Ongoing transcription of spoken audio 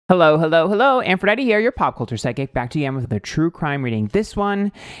Hello, hello, hello. Antphrodite here, your pop culture psychic, back to you again with a true crime reading. This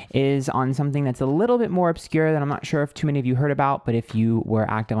one is on something that's a little bit more obscure that I'm not sure if too many of you heard about, but if you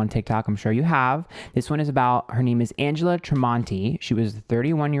were active on TikTok, I'm sure you have. This one is about, her name is Angela Tremonti. She was a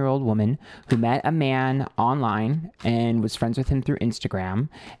 31-year-old woman who met a man online and was friends with him through Instagram,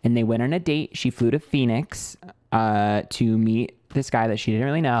 and they went on a date. She flew to Phoenix to meet this guy that she didn't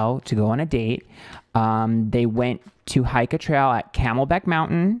really know, to go on a date. They went to hike a trail at Camelback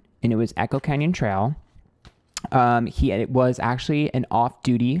Mountain, and it was Echo Canyon Trail. It was actually an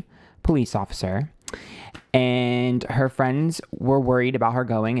off-duty police officer, and her friends were worried about her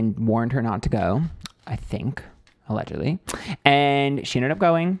going and warned her not to go, I think, allegedly. And she ended up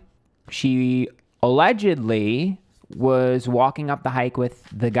going. She allegedly was walking up the hike with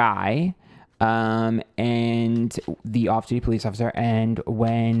the guy, and the off-duty police officer, and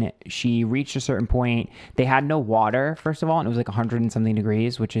when she reached a certain point, they had no water, first of all, and it was like 100 and something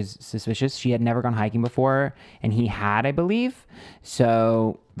degrees, which is suspicious. She had never gone hiking before, and he had, I believe.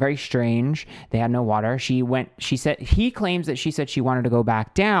 So very strange. They had no water. He claims that she said she wanted to go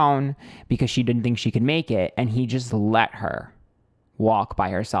back down because she didn't think she could make it, and he just let her walk by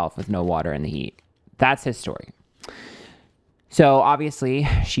herself with no water in the heat. That's his story. So obviously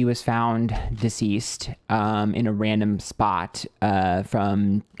she was found deceased in a random spot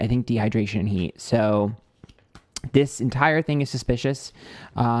from, I think, dehydration and heat. So this entire thing is suspicious.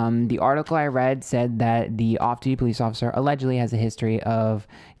 The article I read said that the off-duty police officer allegedly has a history of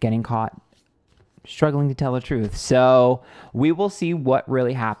getting caught struggling to tell the truth. So we will see what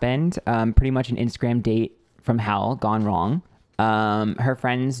really happened. Pretty much an Instagram date from hell gone wrong. Her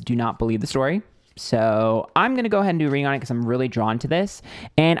friends do not believe the story. So I'm going to go ahead and do a reading on it because I'm really drawn to this,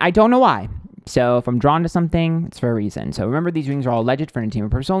 and I don't know why. So if I'm drawn to something, it's for a reason. So remember, these readings are all alleged for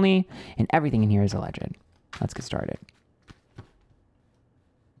entertainment purpose only, and everything in here is alleged. Let's get started.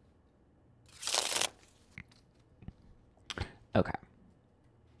 Okay.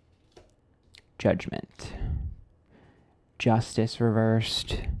 Judgment. Justice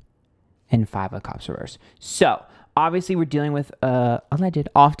reversed. And Five of Cups reversed. So obviously, we're dealing with alleged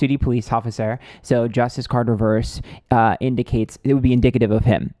off-duty police officer. So Justice card reverse indicates it would be indicative of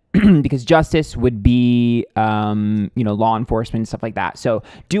him. Because justice would be, law enforcement, stuff like that. So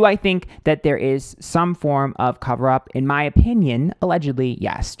do I think that there is some form of cover-up? In my opinion, allegedly,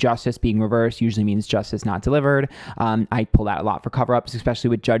 yes. Justice being reversed usually means justice not delivered. I pull that a lot for cover-ups, especially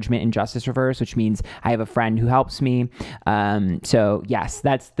with judgment and justice reverse, which means I have a friend who helps me. So yes,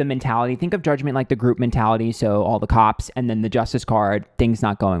 that's the mentality. Think of judgment like the group mentality. So all the cops, and then the justice card, things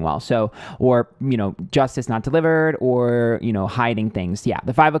not going well. So, or, justice not delivered, or, hiding things. Yeah,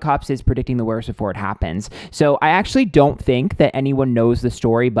 the Five of Cups is predicting the worst before it happens. So I actually don't think that anyone knows the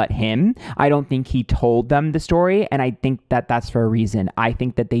story but him. I don't think he told them the story, and I think that that's for a reason. I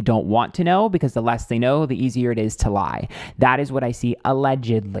think that they don't want to know, because the less they know, the easier it is to lie. That is what I see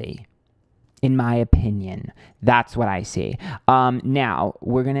allegedly. In my opinion, that's what I see. Now,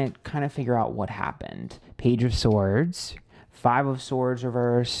 we're going to kind of figure out what happened. Page of Swords, Five of Swords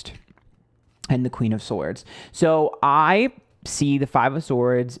reversed, and the Queen of Swords. So I see the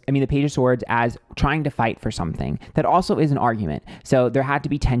the Page of Swords as trying to fight for something. That also is an argument. So there had to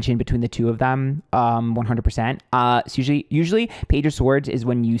be tension between the two of them, 100%. So usually Page of Swords is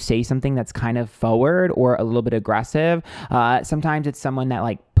when you say something that's kind of forward or a little bit aggressive. Sometimes it's someone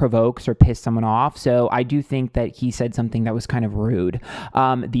that provokes or piss someone off. So I do think that he said something that was kind of rude.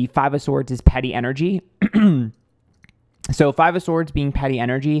 The Five of Swords is petty energy. So Five of Swords being petty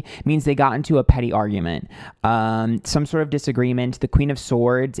energy means they got into a petty argument, some sort of disagreement. The Queen of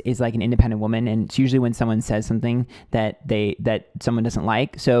Swords is like an independent woman, and it's usually when someone says something that someone doesn't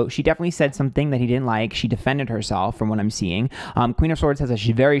like. So she definitely said something that he didn't like. She defended herself, from what I'm seeing. Queen of Swords has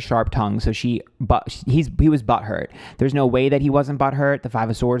a very sharp tongue, so he was butthurt. There's no way that he wasn't butthurt. The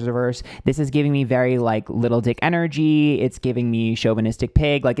Five of Swords reverse. This is giving me very little dick energy. It's giving me chauvinistic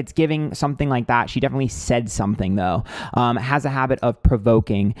pig. It's giving something like that. She definitely said something though. Has a habit of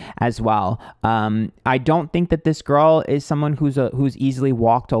provoking as well. I don't think that this girl is someone who's easily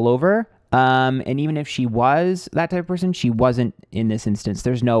walked all over. And even if she was that type of person, she wasn't in this instance.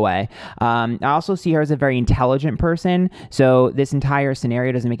 There's no way. I also see her as a very intelligent person. So this entire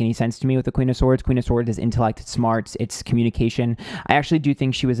scenario doesn't make any sense to me with the Queen of Swords. Queen of Swords is intellect, it's smarts, it's communication. I actually do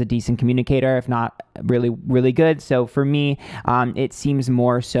think she was a decent communicator, if not really, really good. So for me, it seems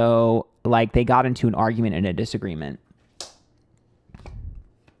more so like they got into an argument and a disagreement.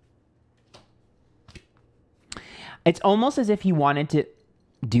 It's almost as if he wanted to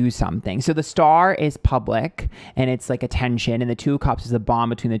do something. So the Star is public and it's like attention, and the Two of Cups is a bond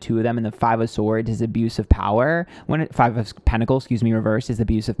between the two of them, and the Five of Swords is abuse of power. Five of Pentacles, reverse, is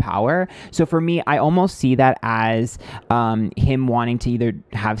abuse of power. So for me, I almost see that as him wanting to either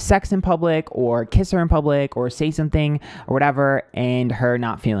have sex in public or kiss her in public or say something or whatever, and her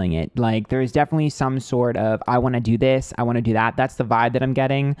not feeling it. Like there's definitely some sort of, I want to do this, I want to do that. That's the vibe that I'm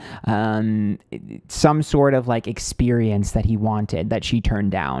getting. Some sort of like experience that he wanted that she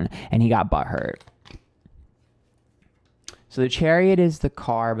turned down, and he got butthurt. So the Chariot is the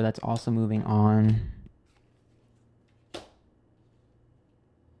car, but that's also moving on.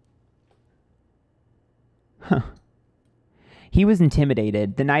 Huh. He was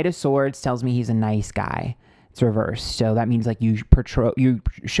intimidated. The Knight of Swords tells me he's a nice guy. It's reversed. So that means like you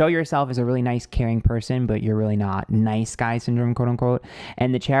show yourself as a really nice, caring person, but you're really not. Nice guy syndrome, quote unquote.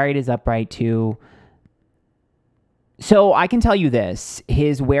 And the Chariot is upright too. So I can tell you this,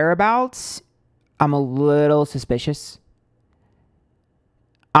 his whereabouts, I'm a little suspicious.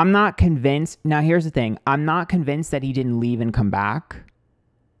 I'm not convinced. Now, here's the thing. I'm not convinced that he didn't leave and come back.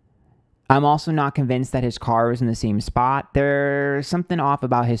 I'm also not convinced that his car was in the same spot. There's something off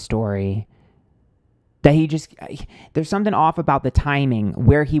about his story. There's something off about the timing,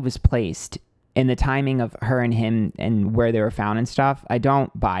 where he was placed, and the timing of her and him and where they were found and stuff. I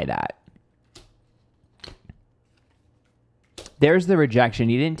don't buy that. There's the rejection.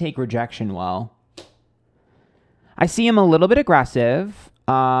 He didn't take rejection well. I see him a little bit aggressive,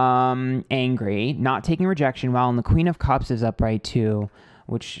 angry, not taking rejection well. And the Queen of Cups is upright too,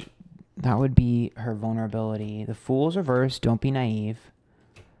 which that would be her vulnerability. The Fool's reversed. Don't be naive.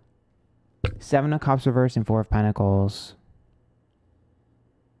 Seven of Cups reversed and Four of Pentacles.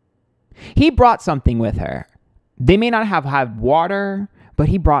 He brought something with her. They may not have had water, but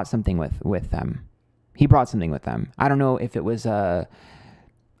he brought something with them. He brought something with them. I don't know if it was I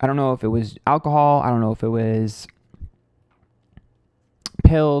don't know if it was alcohol. I don't know if it was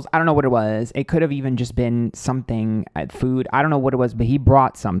pills. I don't know what it was. It could have even just been something, food. I don't know what it was, but he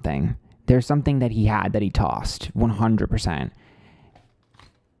brought something. There's something that he had that he tossed. 100%.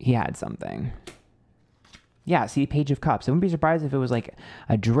 He had something. Yeah, see, Page of Cups. I wouldn't be surprised if it was like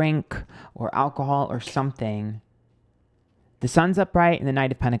a drink or alcohol or something. The Sun's upright and the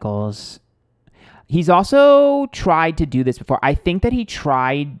Knight of Pentacles. He's also tried to do this before. I think that he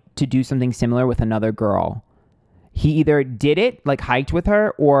tried to do something similar with another girl. He either did it, like hiked with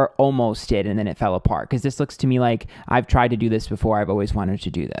her, or almost did, and then it fell apart. Because this looks to me like, I've tried to do this before. I've always wanted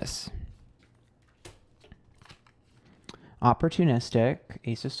to do this. Opportunistic.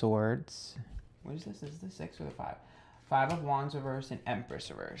 Ace of Swords. What is this? This is the 6 or the 5? 5 of Wands reverse and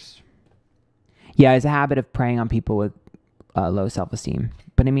Empress reverse. Yeah, it's a habit of preying on people with low self-esteem.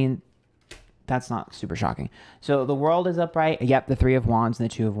 But I mean, that's not super shocking. So the World is upright. Yep, the 3 of Wands and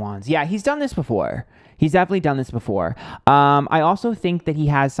the 2 of Wands. Yeah, he's done this before. He's definitely done this before. I also think that he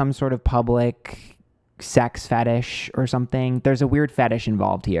has some sort of public sex fetish or something. There's a weird fetish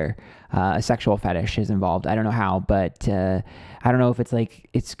involved here. A sexual fetish is involved. I don't know how, but I don't know if it's like,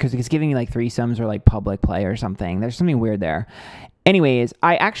 it's because it's giving me like threesomes or like public play or something. There's something weird there. Anyways,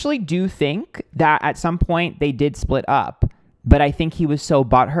 I actually do think that at some point they did split up, but I think he was so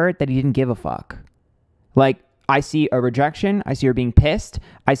butthurt that he didn't give a fuck. Like, I see a rejection. I see her being pissed.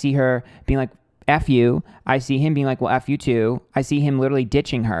 I see her being like, F you. I see him being like, well, F you too. I see him literally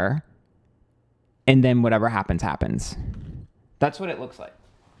ditching her. And then whatever happens, happens. That's what it looks like.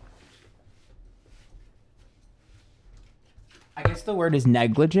 I guess the word is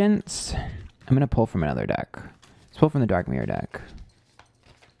negligence. I'm going to pull from another deck. Let's pull from the Dark Mirror deck.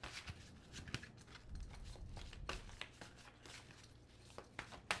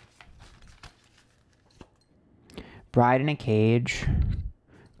 Bride in a Cage.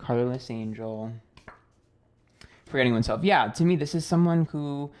 Colorless Angel. Forgetting oneself. Yeah, to me, this is someone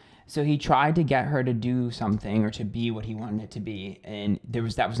who... So he tried to get her to do something or to be what he wanted it to be, and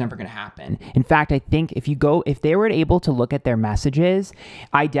that was never going to happen. In fact, I think if they were able to look at their messages,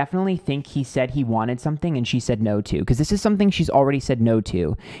 I definitely think he said he wanted something and she said no to, because this is something she's already said no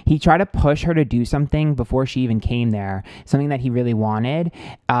to. He tried to push her to do something before she even came there, something that he really wanted.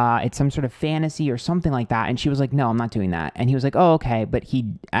 It's some sort of fantasy or something like that, and she was like, no, I'm not doing that. And he was like, oh, okay, but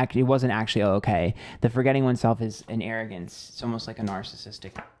it wasn't actually oh, okay. The forgetting oneself is an arrogance. It's almost like a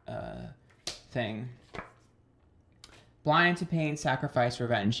narcissistic thing. Blind to pain, sacrifice,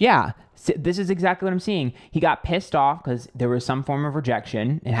 revenge. Yeah, this is exactly what I'm seeing. He got pissed off because there was some form of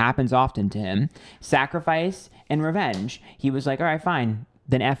rejection. It happens often to him. Sacrifice and revenge. He was like, all right, fine.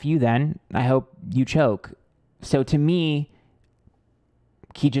 Then F you then. I hope you choke. So to me,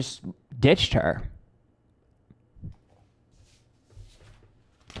 he just ditched her.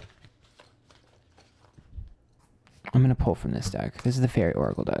 I'm going to pull from this deck. This is the Fairy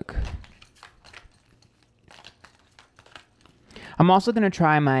Oracle deck. I'm also going to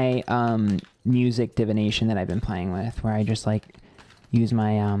try my music divination that I've been playing with, where I just like use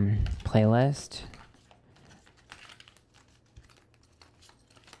my playlist.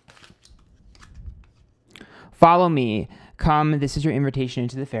 Follow me. Come, this is your invitation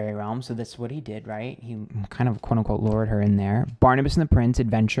into the fairy realm. So that's what he did, right? He kind of quote unquote lured her in there. Barnabas and the Prince,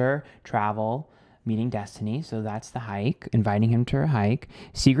 adventure, travel, meeting destiny. So that's the hike, inviting him to a hike.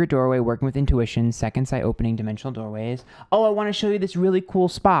 Secret doorway, working with intuition, second sight opening, dimensional doorways. Oh, I want to show you this really cool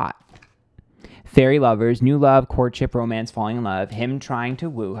spot. Fairy lovers, new love, courtship, romance, falling in love, him trying to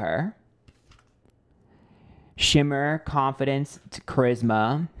woo her. Shimmer, confidence,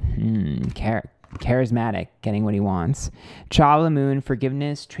 charisma, charismatic, getting what he wants. Child of the moon,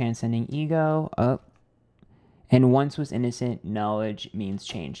 forgiveness, transcending ego. Oh. And once was innocent, knowledge means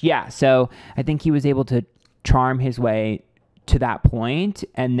change. Yeah, so I think he was able to charm his way to that point.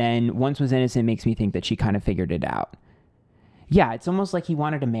 And then once was innocent makes me think that she kind of figured it out. Yeah, it's almost like he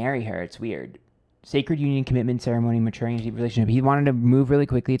wanted to marry her. It's weird. Sacred union, commitment, ceremony, maturing, deep relationship. He wanted to move really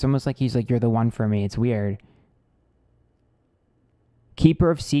quickly. It's almost like he's like, you're the one for me. It's weird.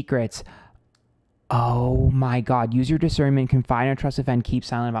 Keeper of secrets. Oh my God. Use your discernment, confide in a trusted friend, keep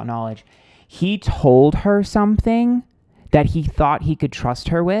silent about knowledge. He told her something that he thought he could trust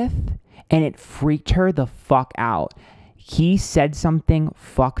her with, and it freaked her the fuck out. He said something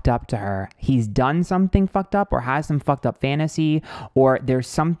fucked up to her. He's done something fucked up or has some fucked up fantasy, or there's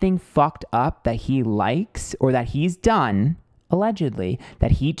something fucked up that he likes or that he's done, allegedly,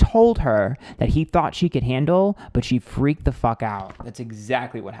 that he told her that he thought she could handle, but she freaked the fuck out. That's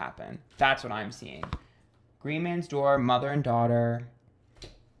exactly what happened. That's what I'm seeing. Green Man's Door, mother and daughter.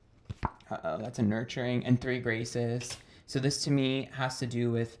 Uh-oh, that's a nurturing. And 3 graces. So this to me has to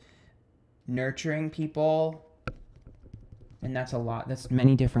do with nurturing people. And that's a lot. That's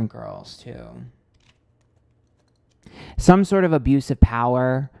many different girls too. Some sort of abuse of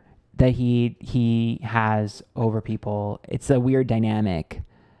power that he has over people. It's a weird dynamic.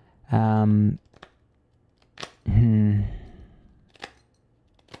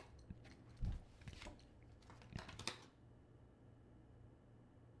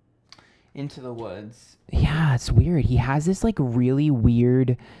 Into the woods. Yeah, it's weird. He has this like really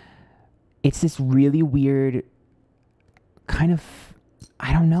weird. It's this really weird kind of.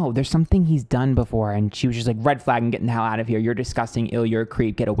 I don't know. There's something he's done before, and she was just like, red flag and getting the hell out of here. You're disgusting, ill, you're a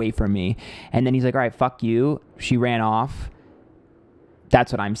creep, get away from me. And then he's like, all right, fuck you. She ran off.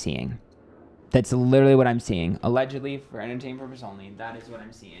 That's what I'm seeing. That's literally what I'm seeing. Allegedly, for entertainment purpose only, that is what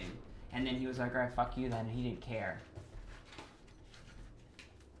I'm seeing. And then he was like, all right, fuck you then, and he didn't care.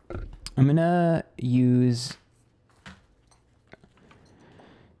 I'm gonna use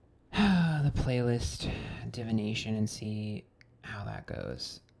the playlist divination and see how that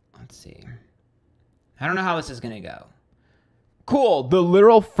goes. Let's see. I don't know how this is gonna go. Cool. The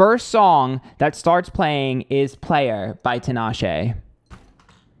literal first song that starts playing is Player by Tinashe.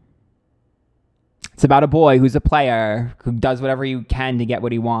 It's about a boy who's a player who does whatever he can to get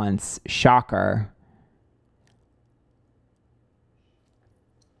what he wants. Shocker.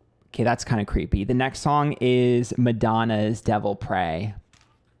 Okay, that's kind of creepy. The next song is Madonna's Devil Pray.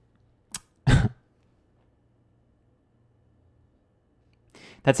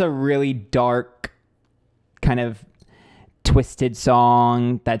 That's a really dark, kind of twisted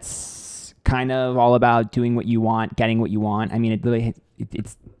song that's kind of all about doing what you want, getting what you want. I mean,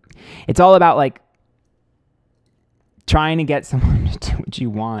 it's all about like trying to get someone to do what you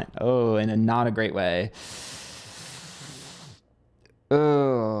want. Oh, in a not a great way.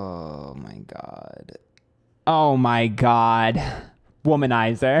 Oh my God. Oh my God.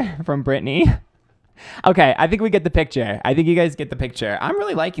 Womanizer from Britney. Okay, I think we get the picture. I think you guys get the picture. I'm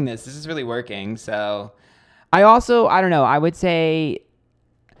really liking this. This is really working. So I don't know. I would say,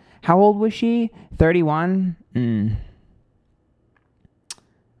 how old was she? 31?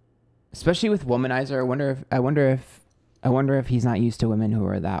 Especially with Womanizer. I wonder if he's not used to women who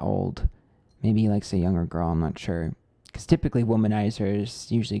are that old. Maybe he likes a younger girl. I'm not sure. Because typically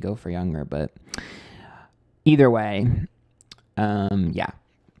womanizers usually go for younger, but either way, yeah,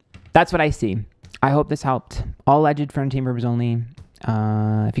 that's what I see. I hope this helped. All alleged for entertainment purposes only.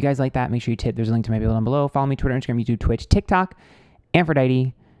 If you guys like that, make sure you tip. There's a link to my video down below. Follow me Twitter, Instagram, YouTube, Twitch, TikTok,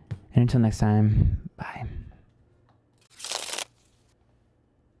 Antphrodite. And until next time, bye.